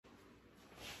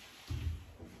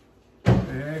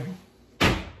Okay.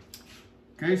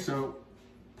 Okay, so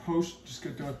just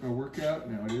got done with my workout.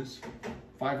 Now it is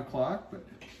 5 o'clock, but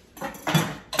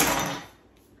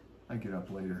I get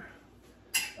up later.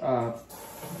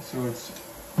 So it's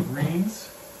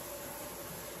greens.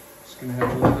 Just gonna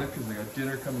have a little bit because I got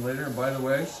dinner coming later. And by the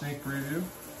way, sneak preview,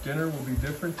 dinner will be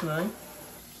different tonight.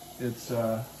 It's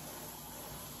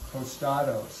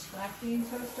tostados. Black bean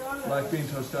tostados. Black bean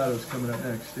tostados coming up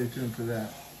next. Stay tuned for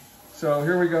that. So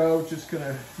here we go. Just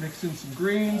gonna mix in some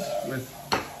greens with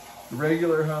the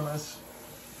regular hummus,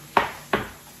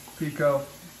 pico.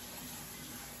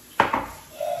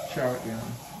 Chow it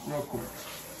down real quick.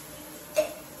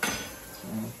 So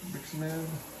mix them in.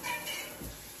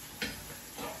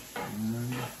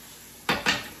 And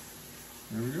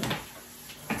there we go.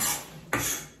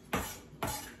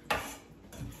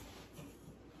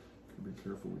 Be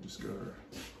careful, we just got our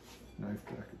knife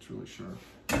back. It's really sharp.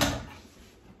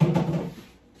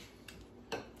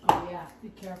 Oh yeah, be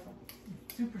careful.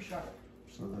 Super sharp.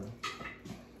 So the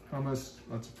hummus,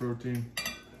 lots of protein.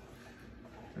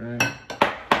 And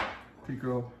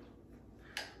pico,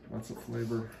 lots of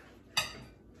flavor.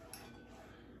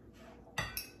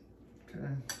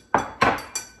 Okay.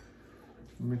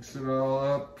 Mix it all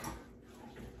up.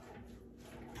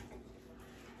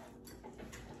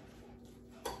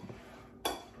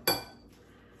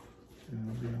 And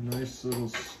it'll be a nice little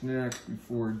snack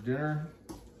before dinner.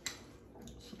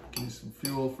 So give me some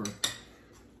fuel for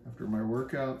after my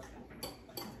workout,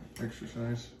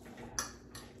 exercise.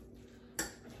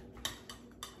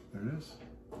 There it is.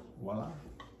 Voila.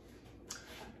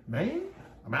 Man,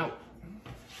 I'm out.